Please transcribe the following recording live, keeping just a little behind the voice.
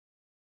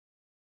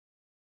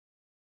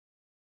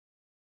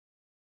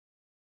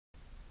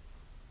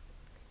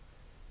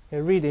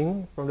A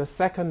reading from the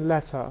second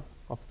letter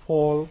of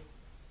Paul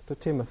to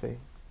Timothy.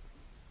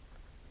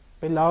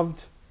 Beloved,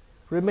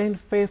 remain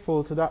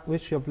faithful to that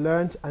which you have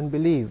learnt and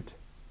believed,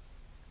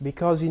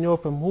 because you know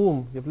from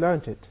whom you have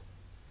learnt it,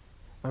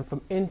 and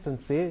from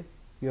infancy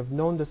you have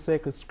known the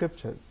sacred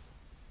scriptures,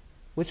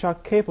 which are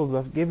capable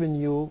of giving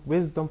you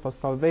wisdom for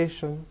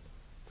salvation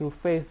through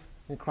faith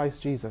in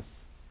Christ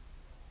Jesus.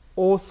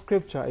 All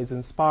scripture is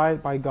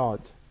inspired by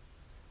God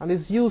and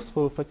is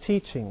useful for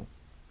teaching,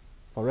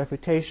 for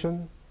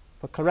refutation,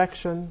 for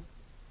correction,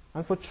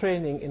 and for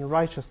training in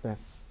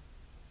righteousness,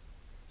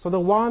 so the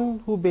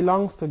one who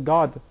belongs to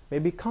God may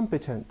be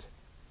competent,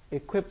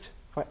 equipped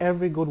for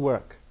every good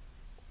work.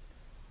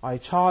 I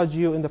charge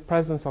you in the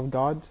presence of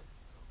God,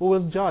 who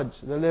will judge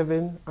the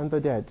living and the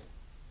dead.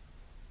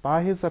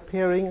 By his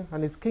appearing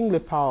and his kingly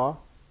power,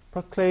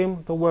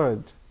 proclaim the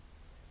word.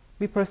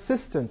 Be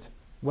persistent,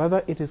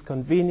 whether it is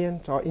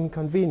convenient or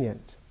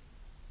inconvenient.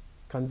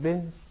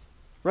 Convince,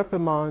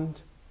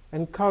 reprimand,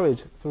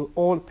 encourage through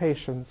all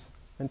patience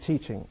and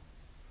teaching.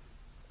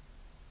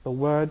 The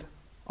word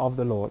of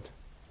the Lord.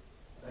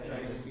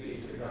 Thanks be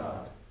to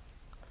God.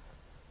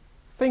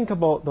 Think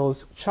about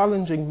those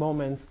challenging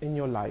moments in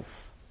your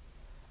life,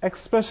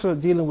 especially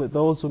dealing with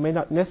those who may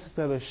not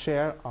necessarily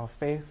share our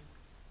faith,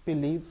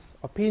 beliefs,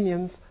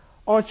 opinions,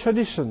 or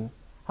tradition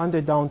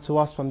handed down to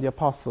us from the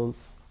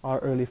apostles, our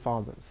early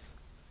fathers.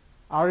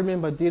 I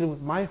remember dealing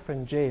with my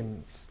friend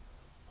James,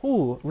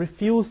 who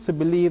refused to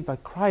believe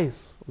that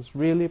Christ was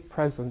really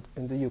present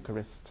in the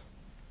Eucharist.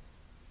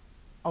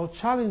 How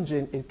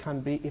challenging it can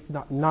be, if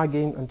not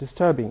nagging and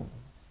disturbing.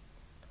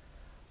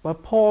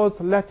 But Paul's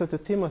letter to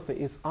Timothy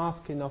is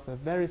asking us a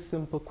very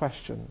simple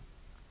question.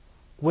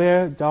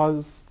 Where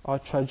does our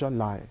treasure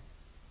lie?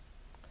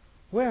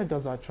 Where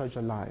does our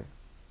treasure lie?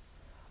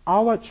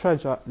 Our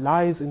treasure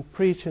lies in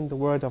preaching the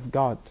Word of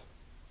God.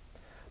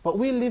 But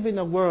we live in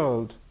a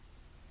world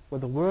where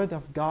the Word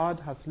of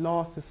God has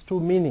lost its true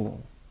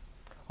meaning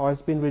or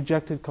has been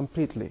rejected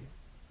completely.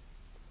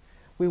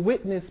 We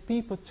witness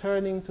people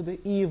turning to the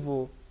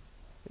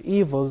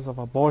evils of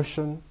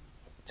abortion,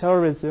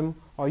 terrorism,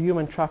 or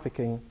human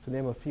trafficking, to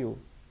name a few.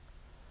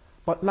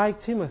 But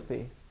like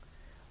Timothy,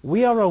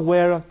 we are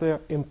aware of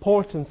the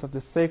importance of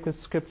the sacred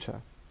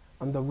scripture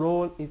and the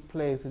role it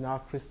plays in our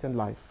Christian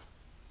life.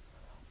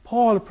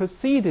 Paul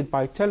proceeded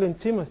by telling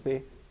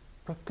Timothy,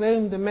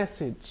 proclaim the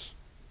message.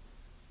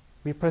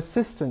 Be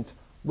persistent,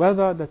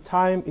 whether the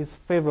time is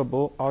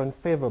favorable or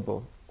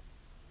unfavorable.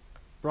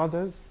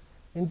 Brothers,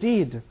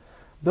 indeed,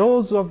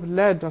 those who have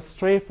led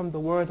astray from the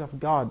word of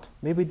God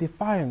may be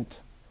defiant,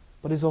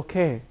 but it's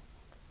okay.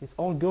 It's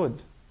all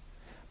good,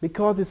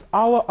 because it's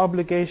our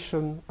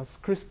obligation as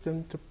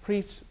Christians to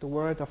preach the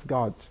word of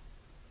God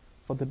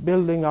for the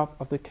building up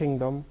of the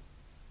kingdom.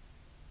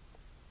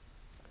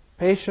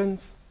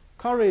 Patience,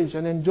 courage,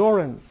 and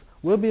endurance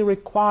will be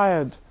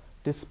required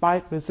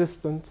despite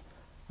resistance,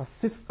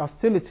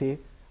 hostility,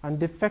 and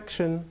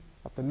defection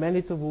of the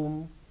many to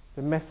whom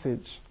the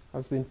message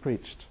has been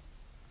preached.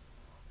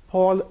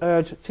 Paul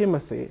urged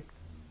Timothy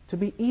to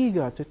be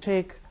eager to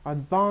take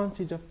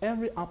advantage of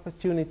every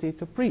opportunity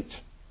to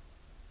preach.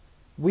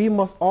 We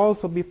must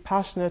also be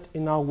passionate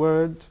in our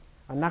word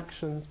and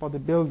actions for the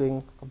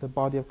building of the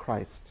body of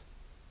Christ.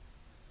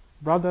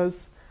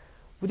 Brothers,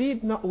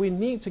 we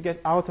need to get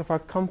out of our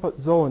comfort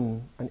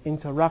zone and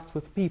interact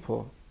with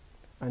people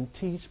and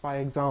teach by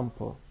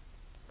example.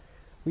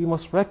 We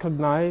must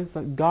recognize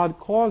that God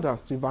called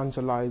us to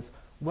evangelize,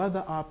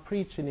 whether our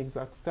preaching is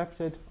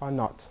accepted or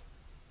not.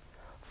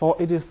 For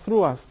it is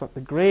through us that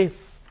the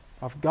grace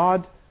of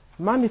God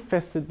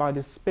manifested by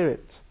the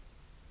Spirit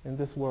in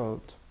this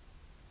world.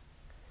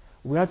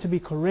 We are to be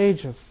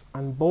courageous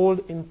and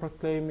bold in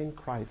proclaiming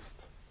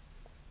Christ.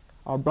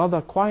 Our brother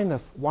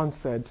Aquinas once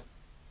said,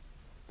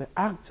 the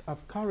act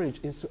of courage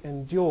is to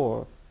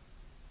endure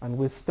and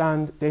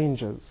withstand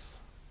dangers.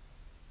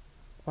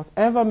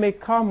 Whatever may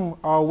come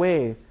our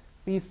way,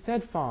 be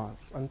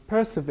steadfast and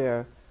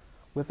persevere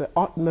with the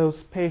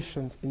utmost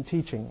patience in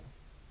teaching.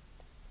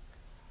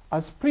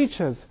 As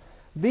preachers,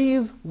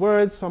 these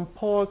words from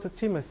Paul to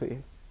Timothy,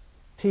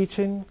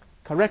 teaching,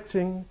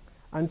 correcting,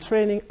 and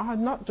training, are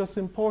not just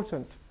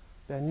important,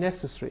 they're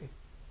necessary.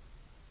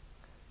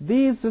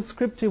 These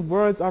descriptive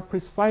words are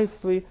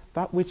precisely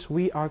that which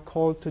we are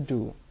called to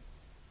do,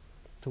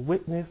 to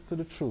witness to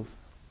the truth.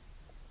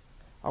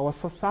 Our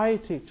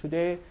society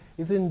today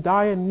is in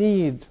dire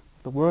need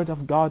of the Word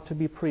of God to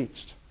be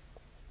preached.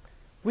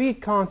 We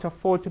can't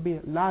afford to be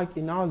lagged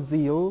in our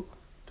zeal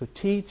to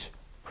teach,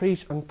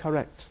 preach, and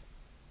correct.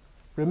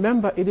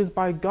 Remember, it is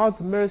by God's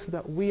mercy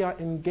that we are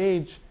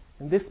engaged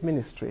in this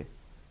ministry,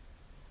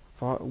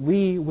 for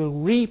we will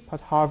reap at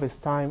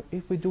harvest time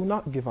if we do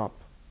not give up.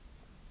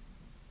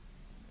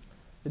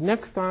 The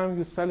next time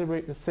you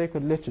celebrate the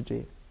sacred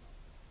liturgy,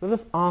 let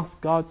us ask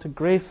God to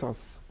grace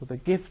us with the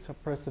gift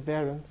of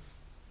perseverance,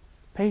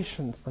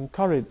 patience, and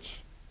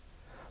courage,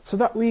 so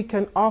that we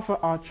can offer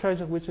our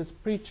treasure, which is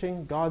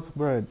preaching God's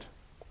word,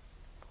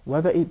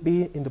 whether it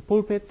be in the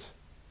pulpit,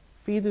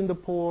 feeding the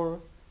poor,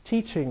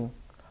 teaching,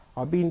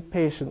 or being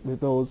patient with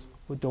those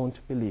who don't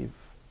believe.